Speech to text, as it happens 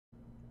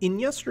In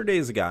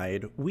yesterday's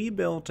guide, we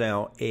built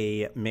out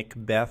a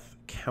Macbeth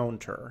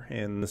counter,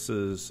 and this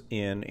is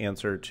in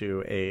answer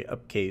to a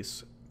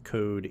upcase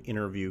code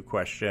interview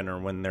question, or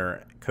when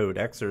they're code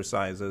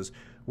exercises,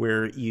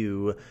 where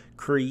you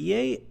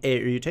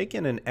you take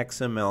in an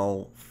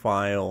XML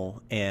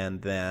file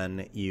and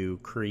then you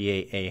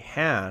create a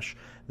hash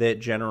that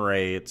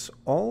generates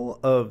all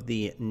of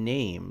the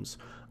names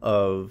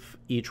of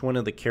each one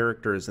of the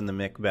characters in the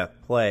Macbeth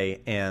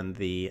play, and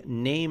the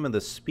name of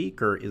the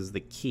speaker is the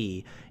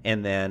key,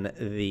 and then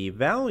the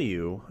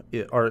value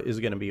is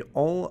going to be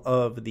all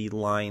of the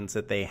lines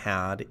that they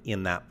had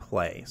in that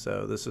play.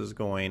 So this is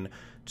going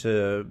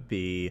to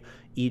be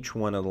each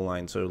one of the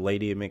lines. So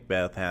Lady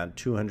Macbeth had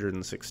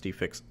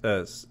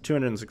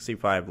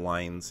 265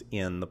 lines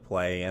in the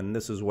play, and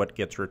this is what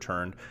gets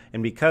returned.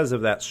 And because of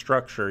that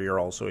structure,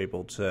 you're also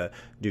able to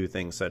do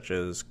things such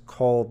as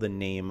call the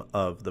name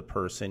of the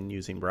person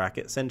using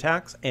bracket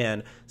syntax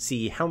and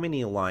see how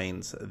many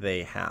lines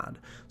they had.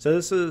 So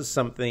this is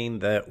something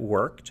that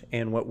worked,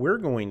 and what we're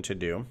going to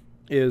do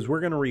is we're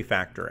going to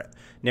refactor it.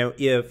 Now,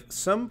 if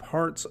some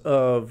parts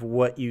of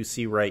what you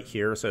see right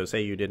here, so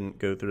say you didn't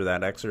go through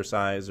that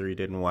exercise or you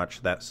didn't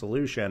watch that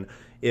solution,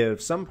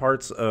 if some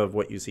parts of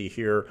what you see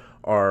here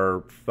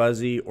are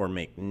fuzzy or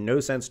make no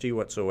sense to you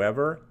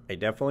whatsoever, I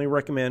definitely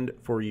recommend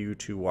for you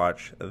to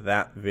watch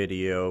that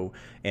video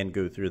and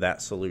go through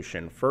that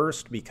solution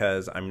first,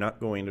 because I'm not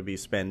going to be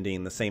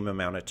spending the same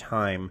amount of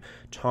time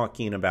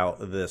talking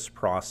about this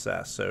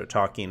process. So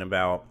talking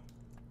about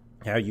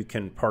how you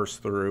can parse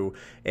through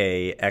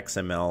a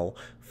XML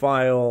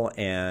file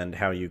and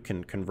how you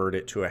can convert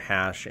it to a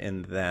hash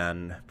and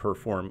then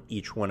perform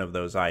each one of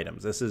those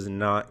items. This is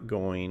not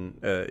going,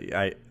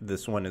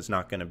 this one is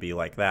not going to be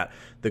like that.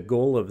 The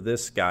goal of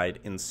this guide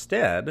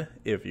instead,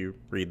 if you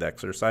read the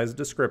exercise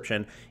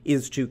description,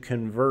 is to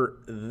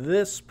convert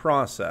this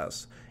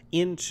process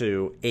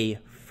into a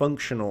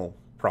functional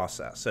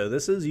process. So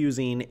this is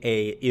using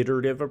a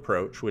iterative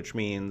approach, which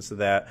means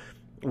that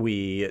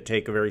we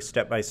take a very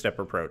step-by-step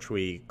approach.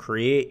 We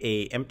create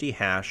a empty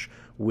hash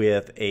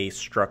with a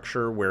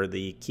structure where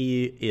the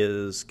key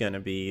is going to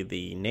be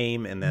the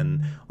name, and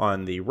then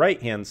on the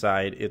right-hand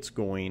side, it's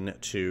going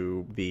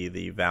to be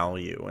the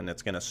value, and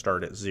it's going to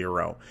start at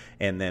 0.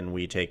 And then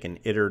we take an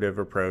iterative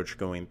approach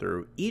going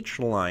through each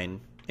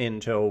line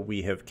until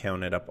we have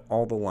counted up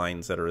all the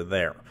lines that are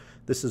there.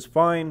 This is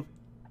fine,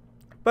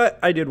 but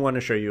I did want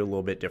to show you a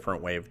little bit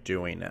different way of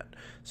doing it.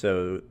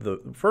 So the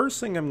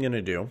first thing I'm going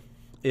to do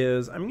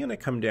is I'm going to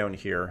come down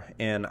here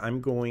and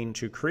I'm going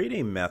to create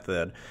a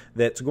method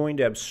that's going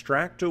to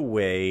abstract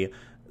away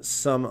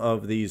some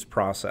of these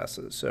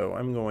processes. So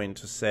I'm going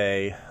to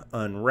say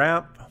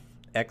Unwrap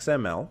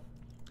XML,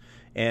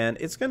 and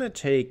it's going to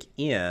take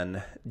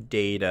in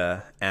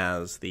data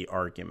as the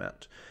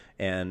argument.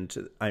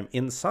 And I'm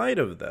inside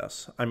of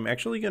this, I'm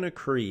actually going to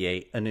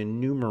create an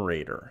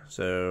enumerator.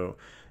 So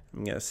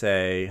I'm going to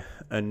say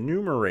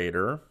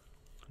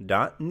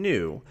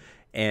enumerator.new,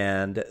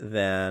 and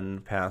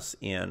then pass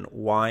in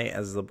y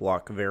as the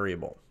block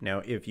variable. Now,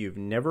 if you've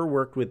never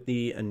worked with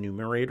the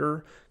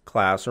enumerator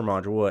class or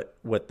module,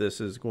 what this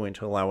is going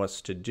to allow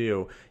us to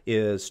do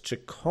is to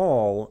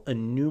call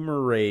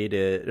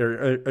enumerated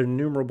or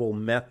enumerable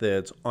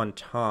methods on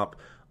top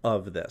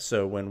of this.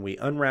 So when we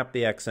unwrap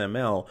the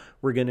XML,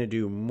 we're going to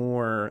do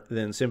more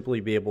than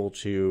simply be able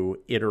to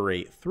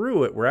iterate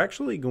through it. We're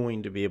actually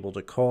going to be able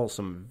to call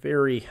some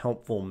very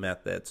helpful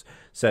methods,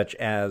 such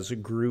as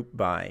group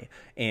by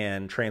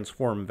and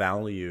transform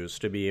values,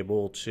 to be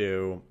able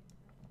to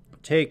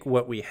take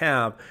what we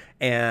have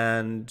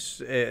and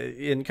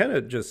kind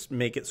of just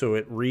make it so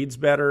it reads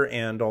better,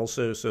 and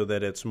also so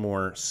that it's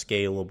more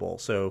scalable.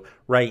 So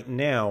right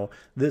now,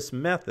 this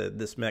method,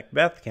 this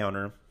Macbeth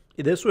counter,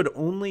 this would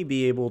only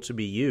be able to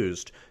be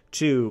used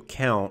to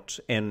count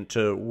and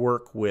to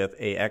work with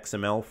a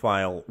XML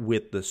file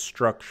with the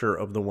structure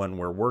of the one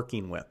we're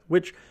working with,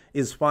 which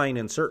is fine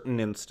in certain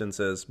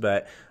instances,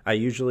 but I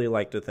usually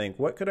like to think,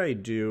 what could I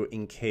do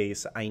in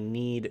case I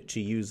need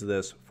to use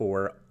this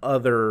for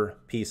other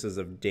pieces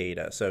of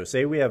data? So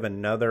say we have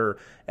another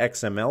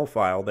XML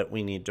file that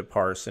we need to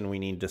parse and we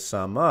need to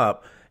sum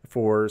up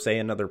for, say,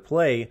 another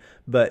play,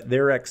 but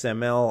their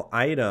XML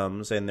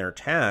items and their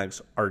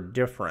tags are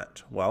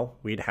different. Well,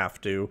 we'd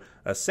have to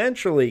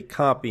essentially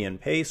copy and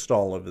paste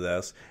all of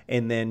this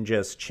and then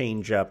just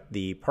change up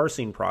the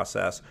parsing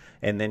process,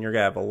 and then you're going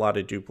to have a lot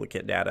of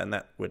duplicate data, and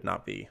that would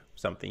not be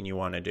something you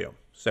want to do.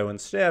 So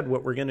instead,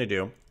 what we're going to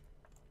do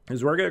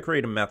is we're going to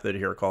create a method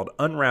here called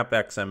Unwrap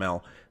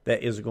XML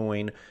that is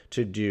going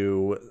to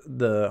do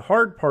the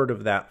hard part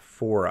of that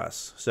for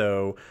us.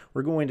 So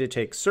we're going to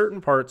take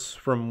certain parts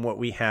from what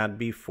we had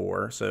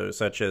before, so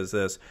such as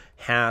this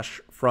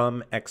hash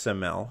from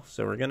XML.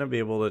 So we're going to be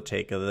able to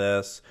take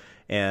this,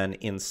 and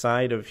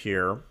inside of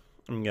here,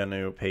 I'm going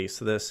to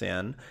paste this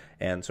in.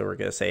 And so we're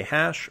going to say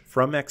hash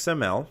from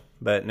XML,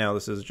 but now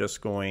this is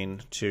just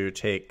going to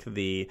take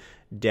the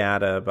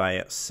data by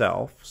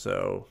itself.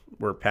 So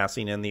we're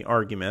passing in the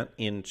argument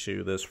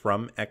into this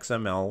from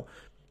XML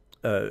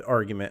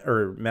argument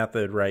or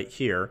method right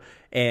here.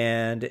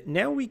 And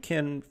now we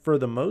can, for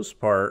the most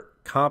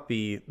part,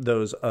 copy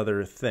those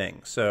other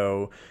things.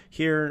 So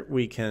here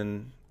we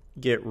can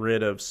get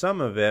rid of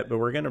some of it, but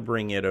we're going to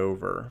bring it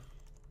over.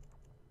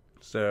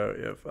 So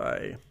if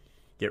I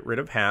get rid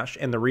of hash,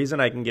 and the reason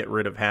I can get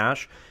rid of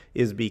hash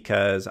is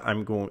because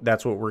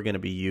that's what we're going to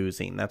be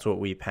using. That's what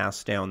we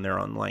passed down there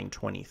on line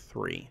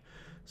 23.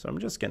 So I'm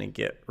just going to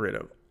get rid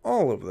of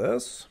all of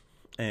this,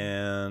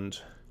 and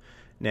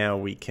now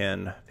we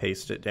can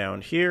paste it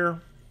down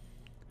here,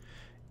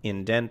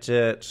 indent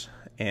it,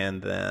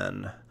 and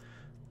then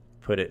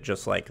put it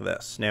just like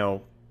this.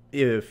 Now,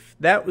 if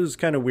that was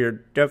kind of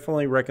weird,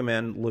 definitely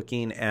recommend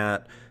looking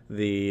at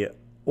the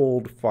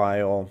old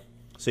file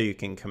so you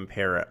can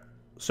compare it.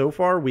 So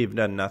far, we've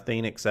done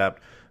nothing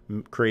except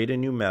create a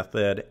new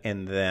method,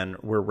 and then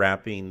we're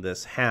wrapping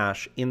this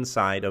hash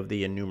inside of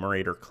the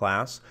enumerator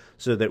class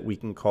so that we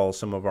can call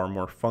some of our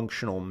more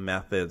functional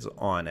methods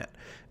on it.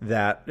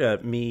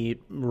 That me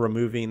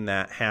removing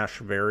that hash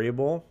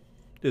variable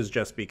is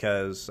just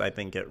because I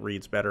think it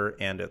reads better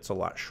and it's a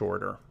lot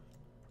shorter.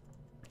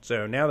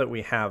 So now that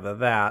we have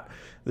that,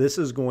 this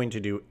is going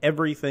to do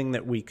everything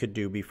that we could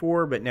do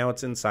before, but now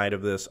it's inside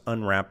of this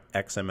Unwrap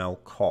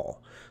XML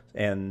call.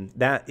 And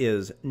that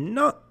is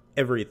not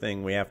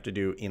everything we have to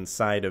do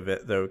inside of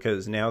it, though,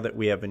 because now that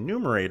we have a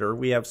numerator,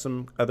 we have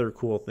some other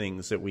cool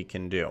things that we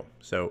can do.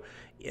 So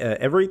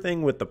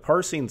everything with the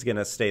parsing is going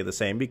to stay the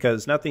same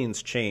because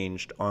nothing's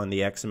changed on the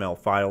XML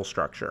file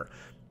structure.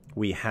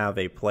 We have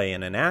a play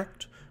and an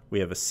act. We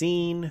have a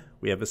scene,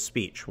 we have a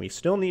speech. We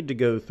still need to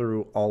go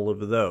through all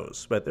of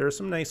those, but there are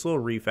some nice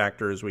little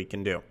refactors we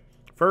can do.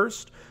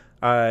 First,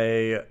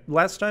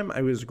 last time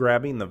I was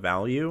grabbing the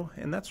value,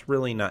 and that's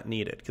really not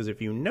needed, because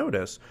if you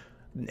notice,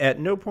 at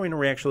no point are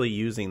we actually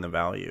using the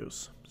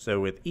values. So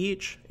with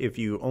each, if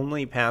you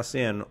only pass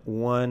in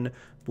one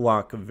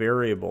block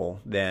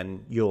variable,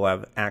 then you'll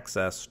have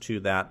access to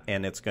that,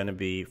 and it's going to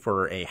be,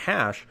 for a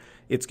hash,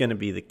 it's going to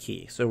be the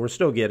key. So we're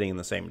still getting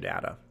the same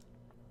data.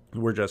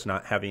 We're just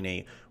not having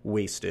a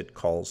wasted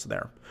calls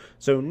there.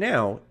 So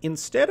now,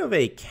 instead of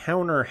a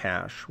counter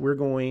hash, we're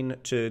going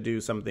to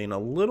do something a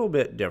little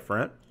bit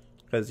different.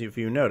 Because if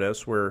you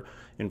notice,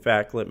 in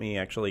fact, let me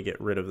actually get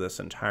rid of this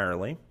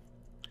entirely.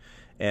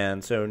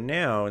 And so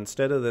now,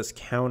 instead of this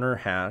counter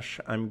hash,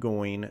 I'm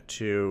going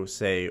to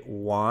say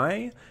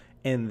y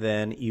and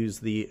then use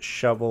the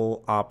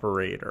shovel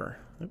operator.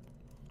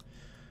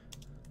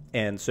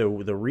 And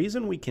so the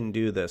reason we can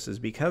do this is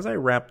because I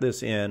wrap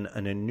this in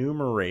an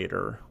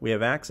enumerator, we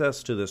have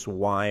access to this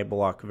y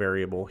block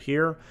variable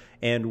here,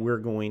 and we're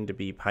going to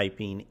be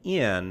piping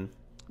in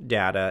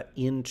data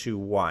into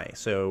y.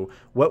 So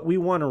what we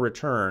want to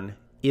return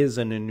is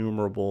an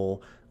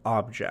enumerable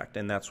object,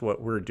 and that's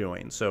what we're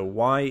doing. So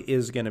y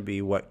is going to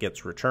be what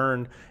gets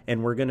returned,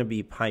 and we're going to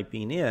be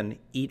piping in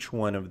each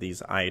one of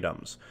these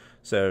items.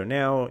 So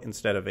now,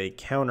 instead of a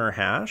counter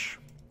hash,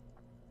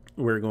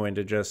 we're going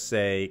to just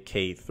say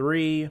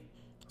K3,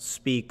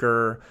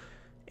 speaker,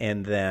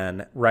 and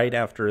then right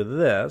after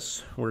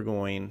this, we're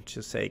going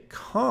to say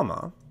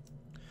comma.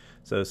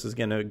 So this is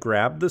going to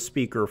grab the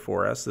speaker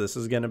for us. This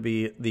is going to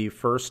be the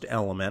first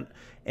element.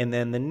 And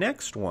then the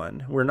next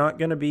one, we're not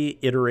going to be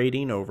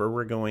iterating over.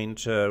 We're going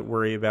to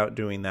worry about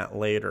doing that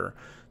later.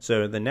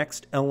 So the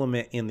next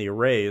element in the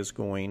array is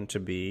going to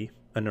be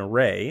an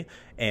array,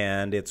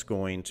 and it's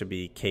going to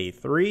be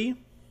K3,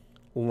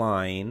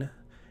 line,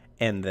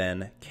 and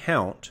then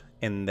count,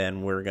 and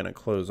then we're going to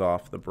close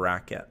off the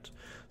bracket.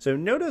 So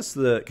notice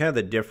the kind of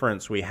the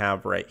difference we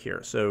have right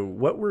here. So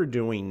what we're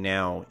doing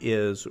now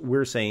is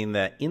we're saying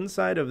that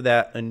inside of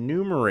that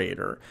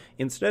enumerator,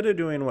 instead of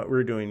doing what we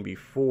were doing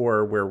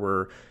before where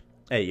we're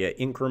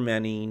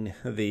incrementing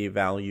the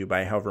value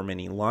by however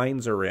many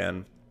lines are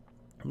in,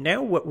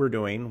 now what we're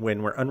doing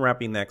when we're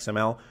unwrapping the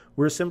XML,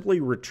 we're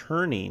simply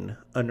returning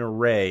an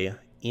array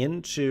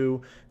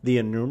into the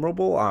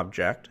enumerable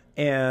object,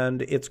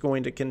 and it's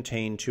going to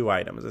contain two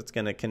items. It's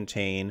going to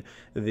contain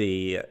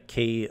the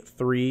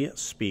K3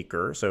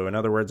 speaker. So in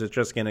other words, it's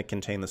just going to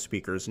contain the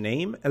speaker's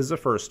name as the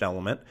first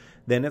element.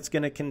 Then it's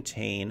going to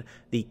contain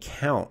the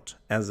count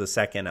as the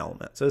second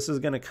element. So this is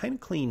going to kind of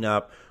clean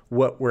up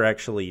what we're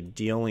actually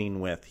dealing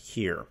with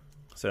here.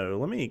 So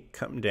let me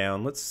come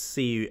down. Let's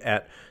see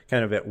at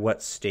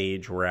what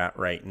stage we're at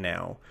right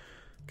now,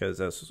 because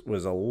this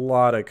was a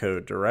lot of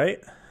code to write.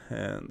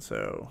 And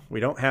so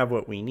we don't have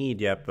what we need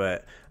yet,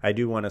 but I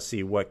do want to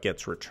see what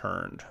gets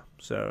returned.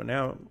 So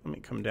now let me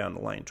come down to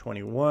line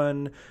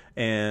 21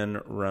 and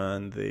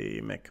run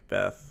the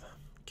Macbeth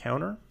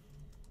counter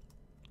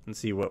and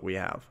see what we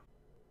have.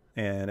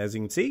 And as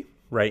you can see,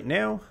 right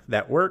now,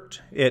 that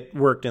worked. It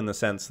worked in the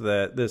sense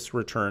that this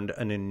returned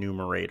an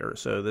enumerator.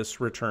 So this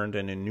returned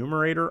an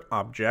enumerator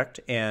object,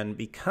 and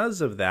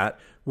because of that,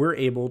 we're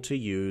able to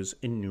use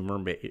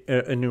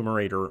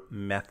enumerator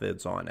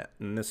methods on it.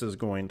 And this is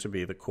going to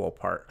be the cool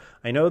part.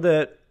 I know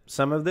that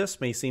some of this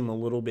may seem a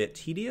little bit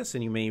tedious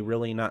and you may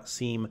really not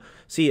see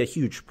a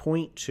huge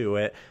point to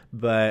it,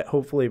 but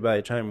hopefully by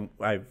the time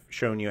I've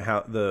shown you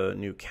how the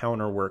new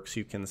counter works,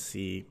 you can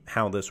see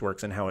how this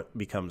works and how it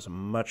becomes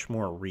much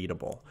more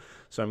readable.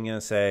 So I'm going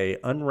to say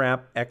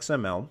unwrap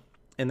XML,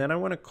 and then I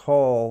want to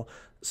call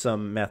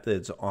some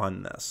methods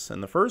on this.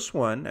 And the first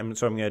one,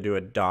 so I'm going to do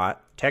a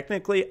dot.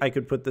 Technically, I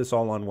could put this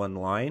all on one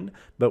line,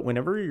 but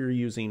whenever you're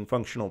using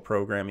functional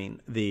programming,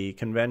 the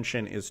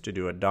convention is to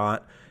do a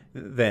dot,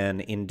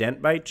 then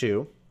indent by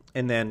 2,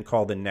 and then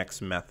call the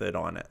next method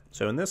on it.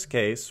 So in this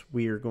case,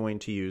 we are going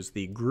to use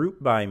the group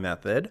by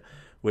method,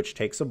 which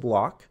takes a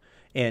block.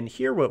 And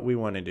here what we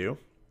want to do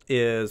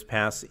is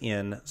pass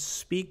in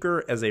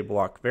speaker as a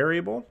block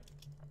variable,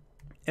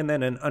 and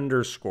then an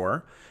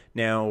underscore.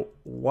 Now,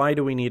 why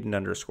do we need an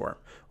underscore?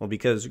 Well,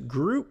 because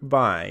group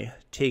by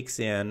takes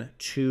in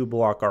 2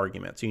 block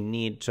arguments. You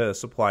need to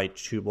supply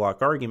 2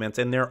 block arguments,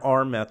 and there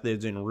are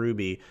methods in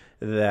Ruby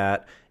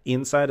that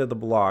inside of the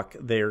block,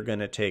 they're going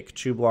to take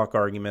 2 block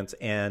arguments,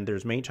 and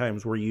there's many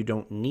times where you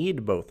don't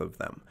need both of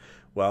them.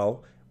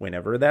 Well,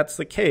 whenever that's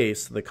the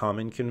case, the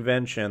common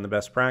convention, the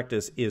best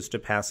practice is to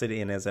pass it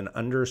in as an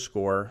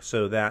underscore,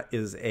 so that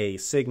is a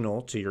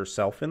signal to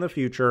yourself in the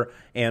future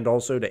and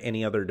also to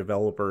any other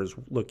developers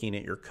looking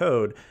at your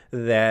code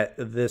that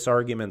this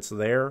argument's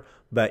there,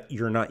 but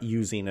you're not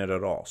using it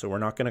at all. So we're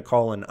not going to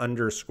call an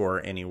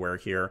underscore anywhere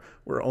here.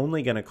 We're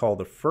only going to call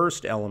the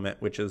first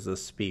element, which is the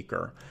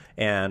speaker,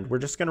 and we're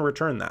just going to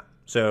return that.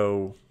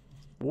 So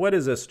what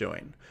is this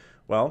doing?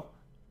 Well,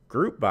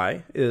 group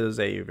by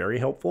is a very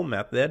helpful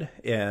method,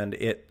 and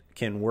it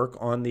can work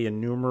on the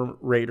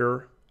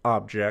enumerator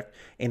object,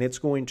 and it's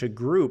going to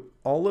group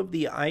all of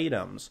the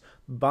items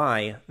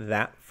by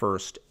that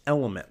first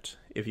element.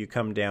 If you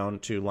come down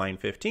to line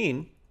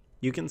 15,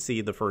 you can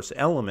see the first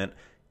element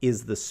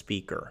is the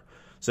speaker.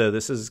 So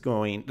this is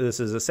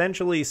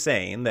essentially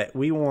saying that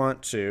we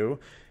want to,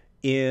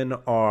 in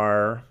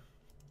our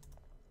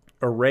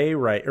array,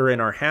 or in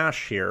our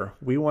hash here,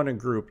 we want to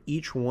group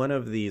each one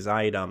of these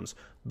items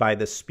by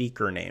the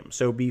speaker name.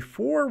 So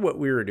before, what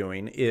we were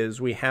doing is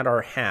we had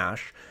our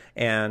hash,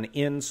 and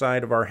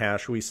inside of our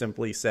hash we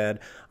simply said,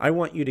 I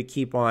want you to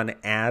keep on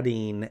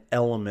adding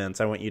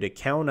elements. I want you to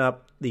count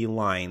up the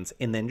lines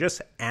and then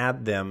just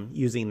add them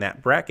using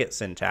that bracket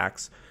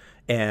syntax,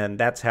 and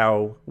that's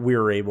how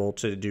we're able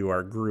to do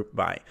our group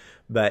by.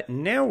 But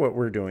now what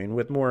we're doing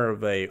with more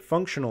of a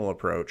functional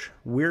approach,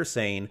 we're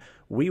saying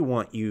we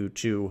want you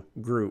to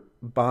group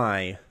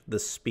by the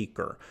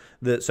speaker.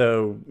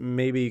 So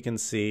maybe you can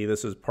see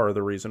this is part of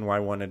the reason why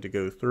I wanted to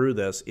go through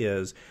this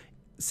is,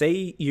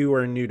 say you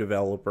are a new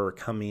developer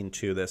coming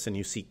to this and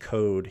you see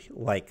code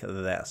like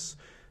this.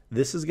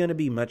 This is going to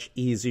be much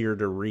easier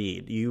to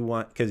read.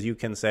 Because you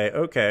can say,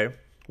 okay,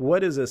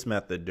 what is this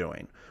method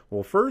doing?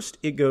 Well, first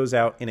it goes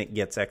out and it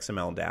gets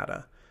XML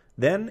data.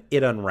 Then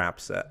it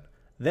unwraps it.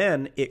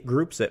 Then it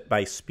groups it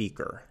by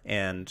speaker.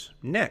 And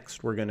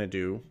next we're going to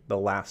do the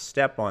last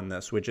step on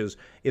this, which is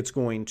it's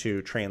going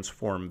to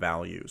transform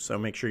values. So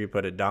make sure you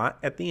put a dot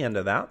at the end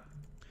of that.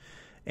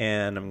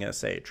 And I'm going to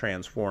say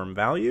transform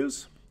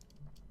values.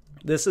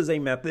 This is a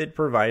method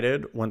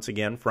provided, once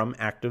again, from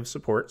active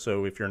support.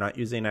 So if you're not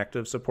using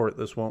active support,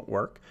 this won't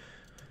work.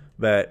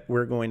 But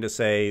we're going to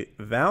say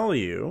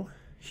value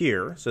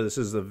here. So this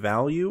is the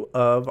value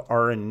of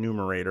our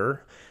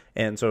enumerator.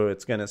 And so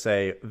it's going to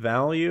say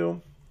value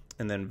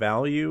and then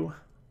value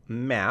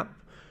map.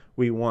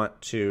 We want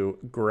to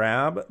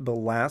grab the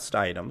last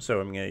item.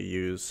 So I'm going to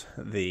use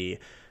the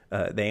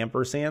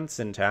ampersand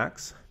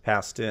syntax,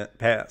 pass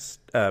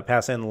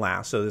in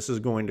last. So this is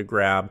going to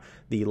grab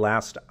the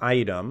last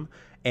item,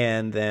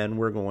 and then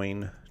we're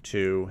going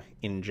to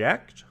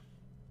inject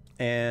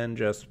and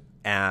just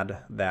add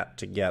that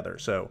together.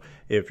 So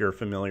if you're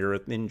familiar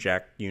with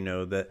inject, you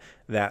know that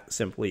that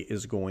simply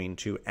is going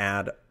to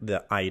add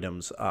the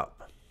items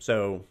up.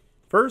 So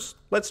first,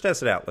 let's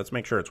test it out. Let's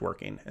make sure it's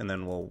working, and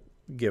then we'll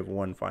give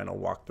one final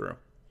walkthrough.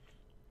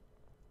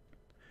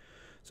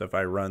 So if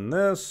I run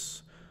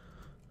this,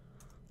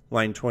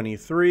 line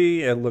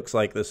 23, it looks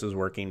like this is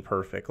working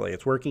perfectly.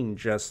 It's working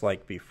just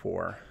like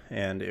before.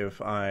 And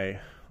if I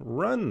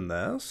run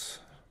this,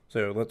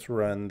 so let's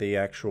run the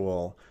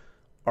actual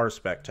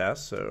RSpec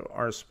test. So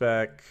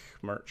RSpec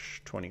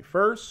March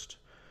 21st.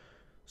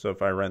 So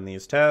if I run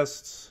these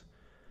tests,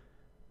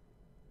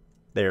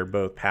 they're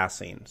both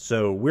passing.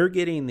 So we're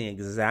getting the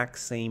exact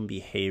same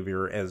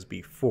behavior as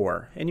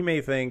before. And you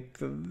may think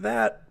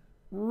that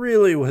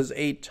really was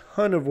a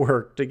ton of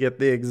work to get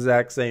the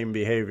exact same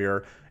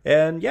behavior.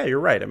 And yeah, you're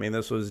right. I mean,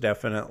 this was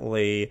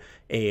definitely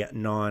a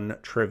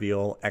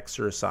non-trivial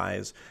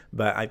exercise,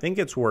 but I think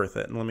it's worth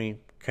it. And let me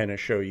kind of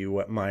show you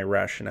what my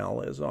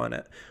rationale is on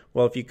it.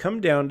 Well, if you come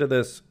down to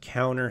this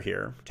counter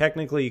here,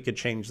 technically you could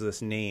change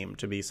this name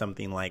to be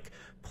something like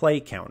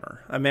play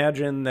counter.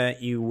 Imagine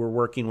that you were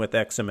working with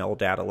XML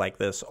data like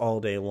this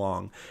all day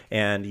long,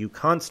 and you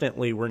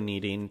constantly were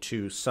needing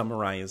to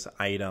summarize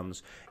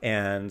items,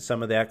 and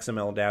some of the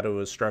XML data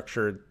was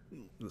structured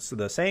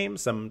the same,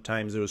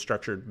 sometimes it was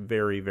structured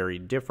very, very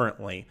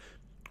differently.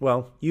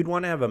 Well, you'd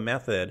want to have a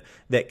method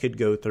that could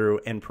go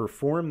through and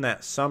perform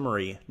that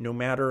summary no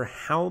matter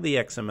how the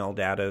XML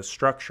data is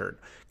structured.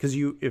 Because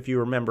if you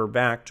remember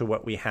back to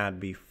what we had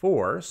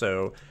before,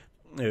 so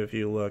if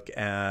you look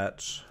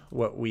at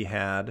what we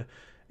had,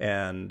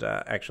 and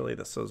actually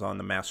this is on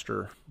the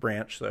master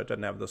branch, so it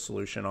doesn't have the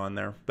solution on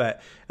there.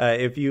 But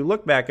if you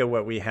look back at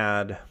what we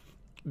had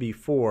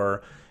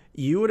before,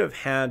 you would have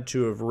had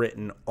to have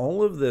written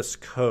all of this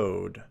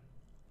code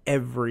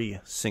every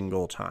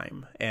single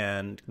time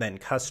and then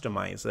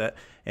customize it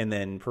and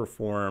then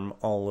perform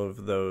all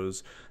of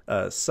those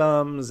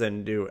sums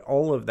and do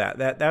all of that.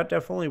 That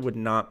definitely would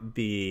not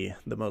be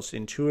the most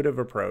intuitive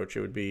approach.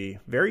 It would be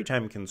very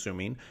time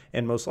consuming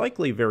and most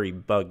likely very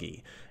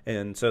buggy.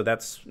 And so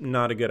that's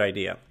not a good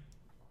idea.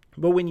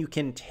 But when you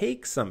can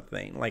take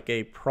something like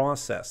a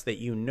process that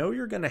you know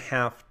you're going to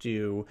have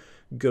to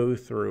go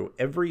through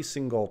every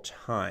single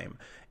time,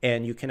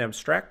 and you can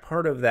abstract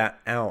part of that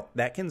out,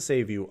 that can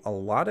save you a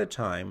lot of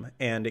time,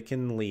 and it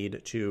can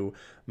lead to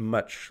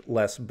much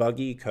less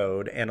buggy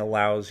code and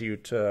allows you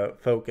to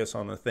focus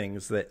on the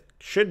things that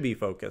should be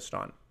focused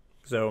on.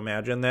 So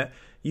imagine that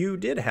you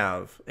did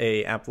have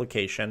an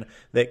application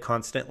that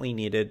constantly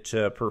needed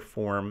to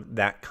perform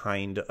that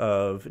kind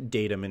of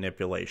data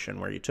manipulation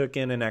where you took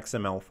in an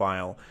XML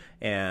file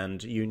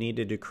and you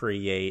needed to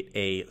create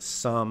a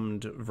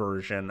summed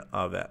version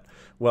of it.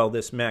 Well,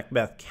 this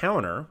Macbeth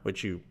counter,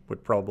 which you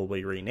would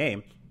probably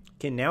rename,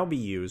 can now be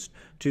used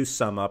to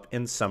sum up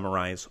and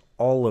summarize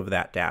all of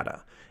that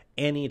data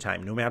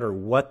anytime, no matter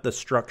what the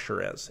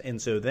structure is. And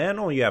so then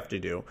all you have to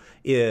do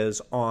is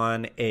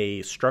on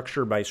a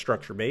structure by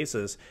structure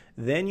basis,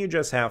 then you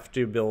just have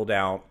to build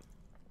out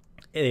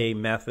a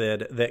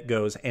method that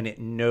goes and it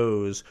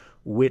knows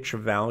which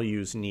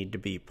values need to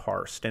be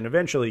parsed. And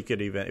eventually you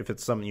could even, if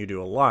it's something you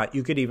do a lot,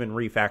 you could even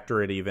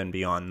refactor it even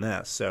beyond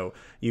this. So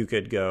you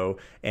could go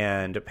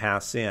and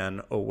pass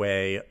in a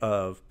way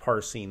of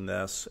parsing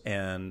this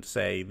and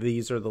say,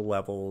 these are the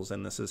levels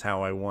and this is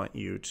how I want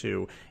you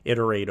to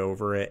iterate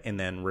over it, and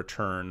then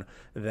return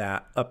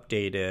that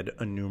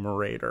updated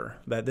enumerator.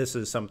 But this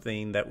is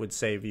something that would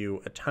save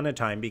you a ton of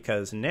time,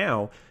 because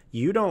now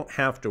you don't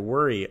have to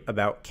worry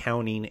about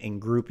counting and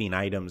grouping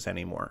items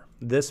anymore.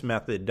 This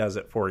method does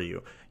it for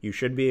you. You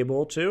should be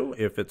able to,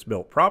 if it's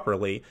built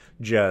properly,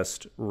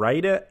 just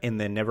write it and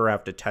then never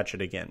have to touch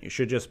it again. You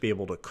should just be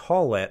able to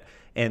call it,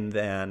 and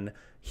then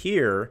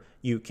here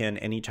you can,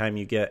 anytime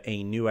you get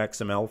a new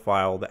XML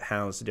file that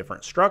has a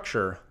different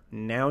structure,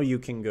 now you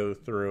can go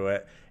through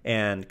it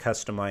and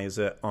customize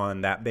it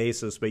on that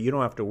basis, but you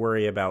don't have to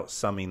worry about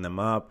summing them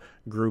up,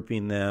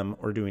 grouping them,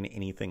 or doing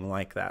anything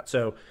like that.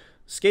 So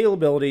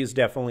scalability is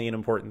definitely an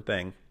important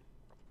thing.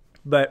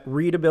 But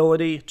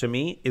readability, to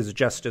me, is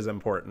just as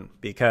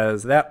important,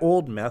 because that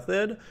old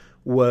method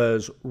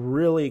was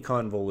really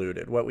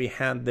convoluted. What we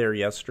had there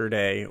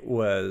yesterday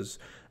was,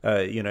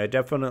 it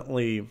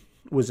definitely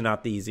was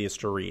not the easiest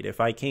to read. If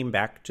I came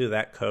back to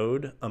that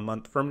code a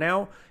month from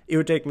now, it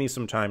would take me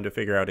some time to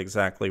figure out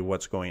exactly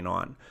what's going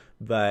on.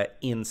 But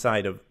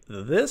inside of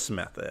this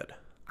method,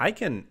 I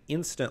can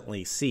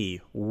instantly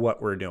see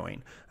what we're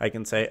doing. I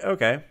can say,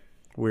 okay,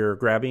 we're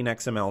grabbing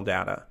XML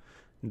data,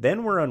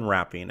 then we're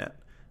unwrapping it,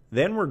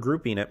 then we're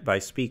grouping it by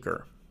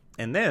speaker,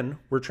 and then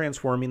we're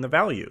transforming the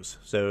values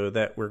so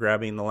that we're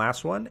grabbing the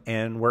last one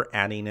and we're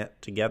adding it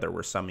together,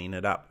 we're summing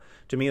it up.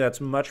 To me,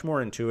 that's much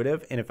more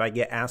intuitive, and if I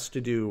get asked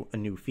to do a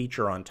new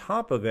feature on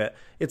top of it,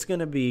 it's going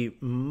to be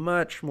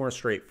much more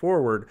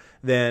straightforward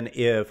than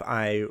if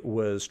I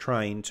was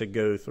trying to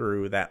go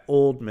through that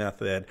old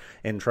method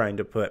and trying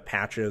to put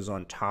patches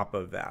on top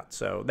of that.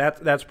 So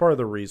that's part of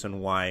the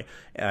reason why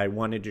I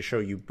wanted to show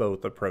you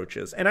both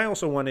approaches. And I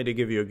also wanted to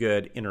give you a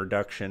good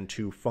introduction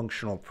to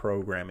functional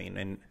programming,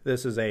 and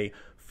this is a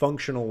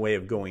functional way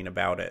of going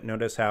about it.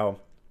 Notice how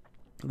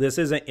this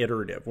isn't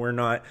iterative. We're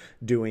not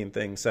doing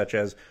things such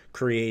as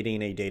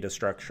creating a data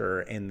structure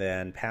and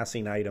then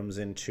passing items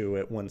into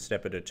it one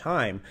step at a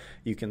time.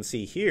 You can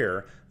see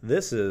here,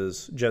 this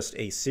is just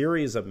a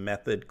series of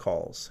method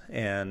calls,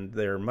 and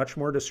they're much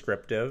more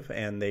descriptive,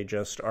 and they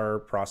just are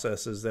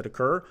processes that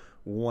occur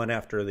one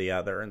after the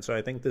other. And so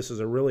I think this is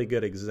a really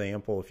good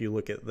example, if you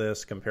look at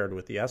this compared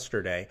with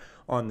yesterday,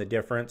 on the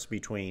difference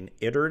between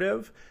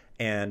iterative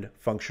and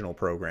functional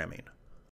programming.